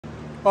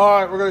All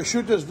right, we're going to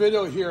shoot this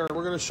video here.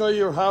 We're going to show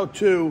you how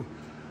to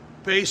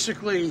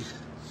basically,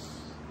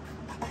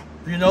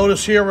 if you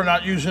notice here, we're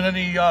not using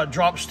any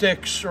drop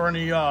sticks or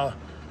any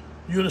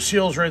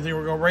uniseals or anything.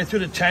 We're going right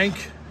through the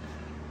tank,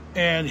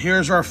 and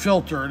here's our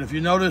filter. And if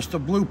you notice the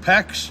blue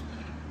PEX,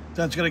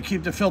 that's going to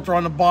keep the filter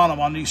on the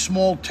bottom. On these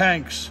small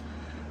tanks,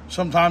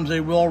 sometimes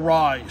they will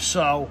rise.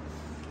 So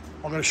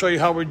I'm going to show you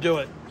how we do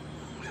it.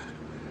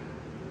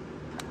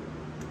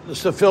 This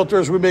is the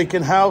filters we make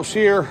in-house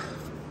here.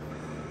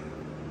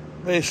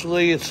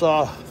 Basically, it's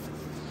a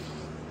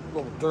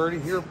little dirty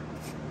here,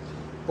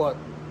 but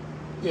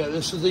yeah,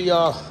 this is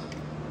the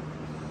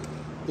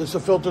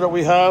filter that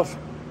we have.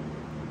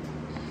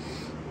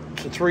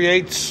 It's a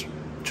 3/8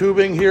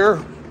 tubing here.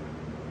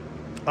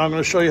 I'm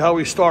going to show you how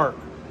we start.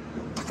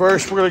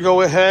 First, we're going to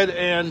go ahead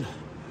and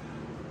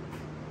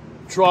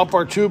drop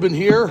our tube in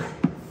here.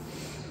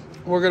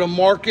 We're going to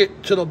mark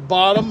it to the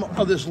bottom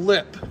of this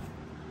lip.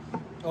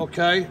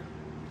 Okay.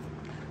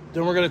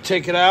 Then we're going to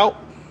take it out.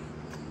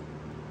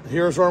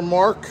 Here's our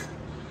mark.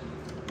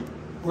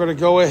 We're going to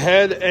go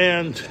ahead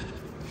and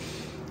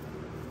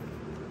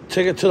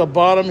take it to the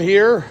bottom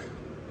here.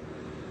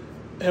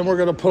 And we're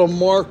going to put a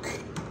mark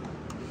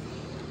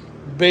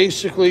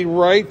basically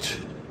right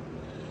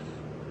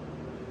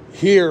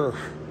here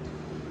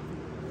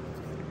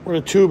where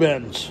the tube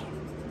ends.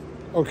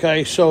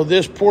 Okay, so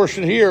this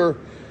portion here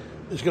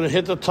is going to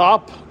hit the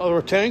top of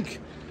our tank.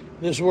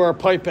 This is where our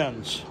pipe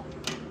ends.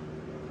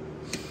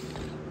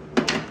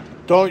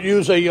 Don't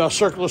use a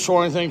circular saw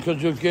or anything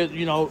because you'll get,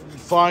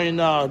 fine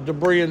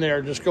debris in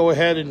there. Just go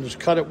ahead and just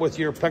cut it with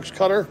your PEX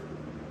cutter.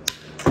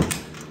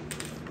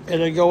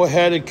 And then go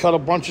ahead and cut a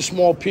bunch of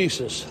small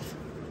pieces.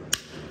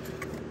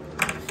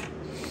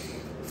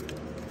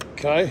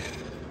 Okay.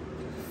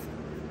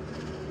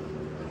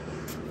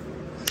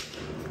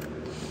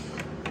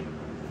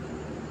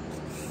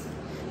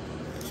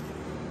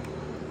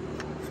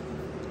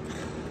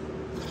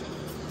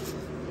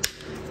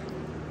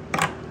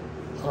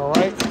 All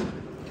right.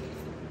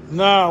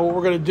 Now what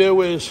we're going to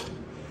do is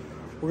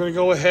we're going to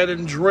go ahead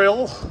and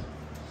drill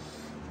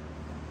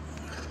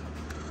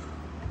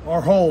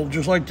our hole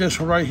just like this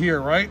one right here,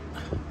 right?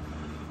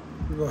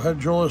 We'll go ahead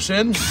and drill this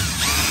in.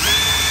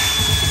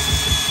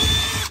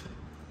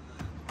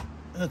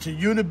 That's a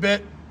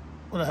unibit.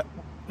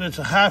 It's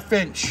a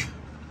half-inch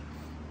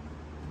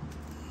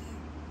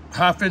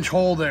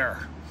hole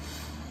there.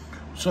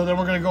 So then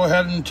we're going to go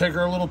ahead and take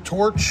our little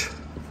torch.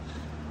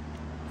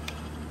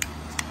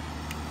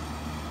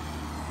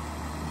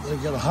 They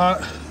get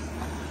hot,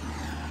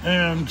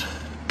 and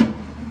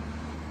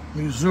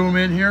we zoom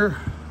in here.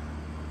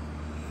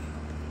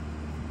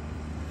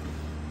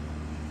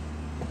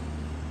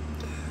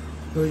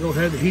 We're gonna go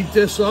ahead and heat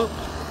this up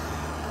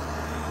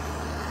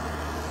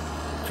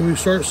till we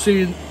start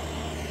seeing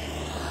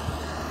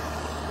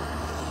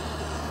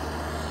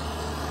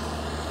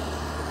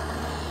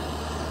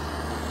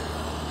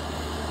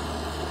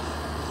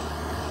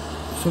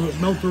some of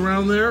it melt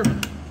around there.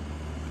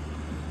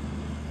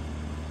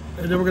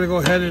 And then we're going to go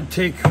ahead and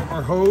take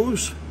our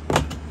hose,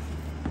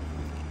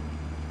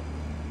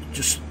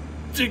 just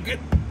stick it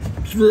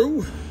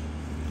through.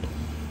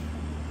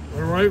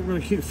 All right, we're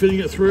going to keep fitting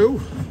it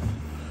through.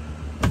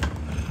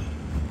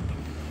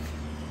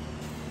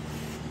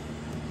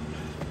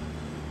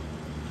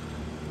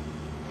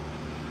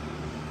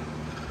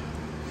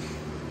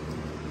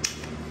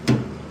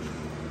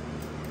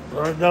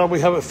 All right, now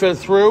we have it fit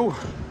through.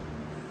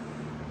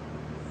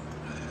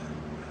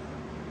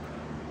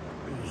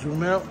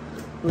 Zoom out.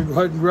 We go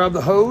ahead and grab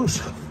the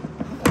hose.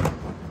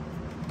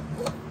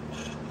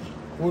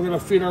 We're going to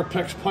feed our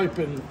PEX pipe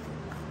in.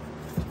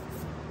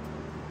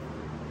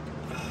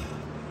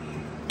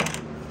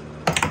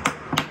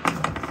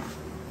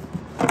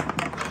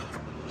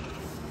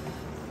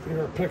 Feed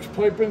our PEX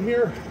pipe in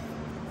here.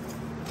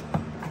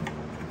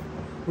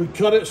 We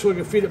cut it so we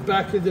can feed it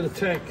back into the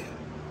tank.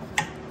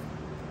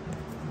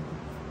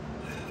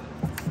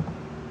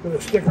 We're going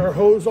to stick our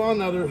hose on.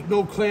 Now there's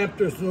no clamp,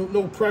 there's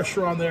no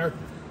pressure on there.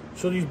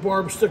 So these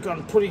barbs stick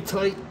on pretty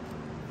tight.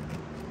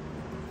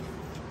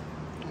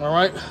 All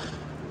right.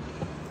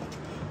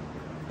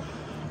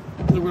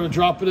 Then we're going to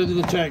drop it into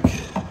the tank.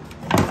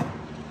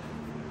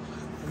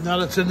 Now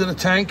that's into the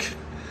tank,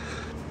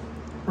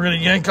 we're going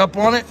to yank up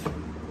on it.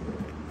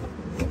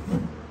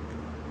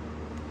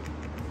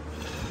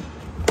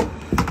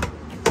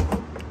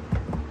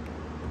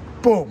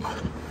 Boom.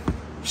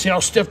 See how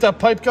stiff that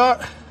pipe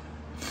got?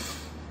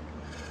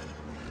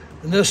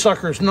 And this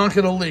sucker is not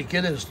going to leak.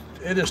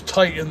 It is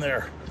tight in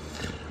there.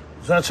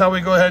 So that's how we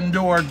go ahead and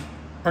do our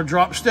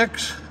drop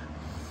sticks.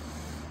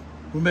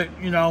 We make,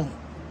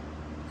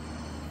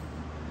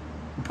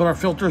 put our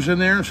filters in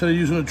there. Instead of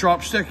using a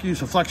drop stick,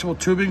 use a flexible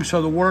tubing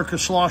so the water can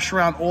slosh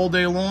around all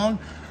day long.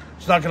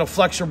 It's not going to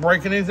flex or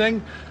break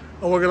anything.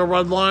 And we're going to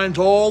run lines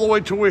all the way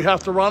to where we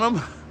have to run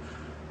them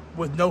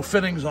with no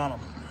fittings on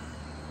them.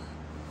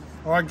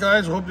 All right,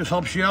 guys, I hope this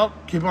helps you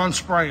out. Keep on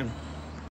spraying.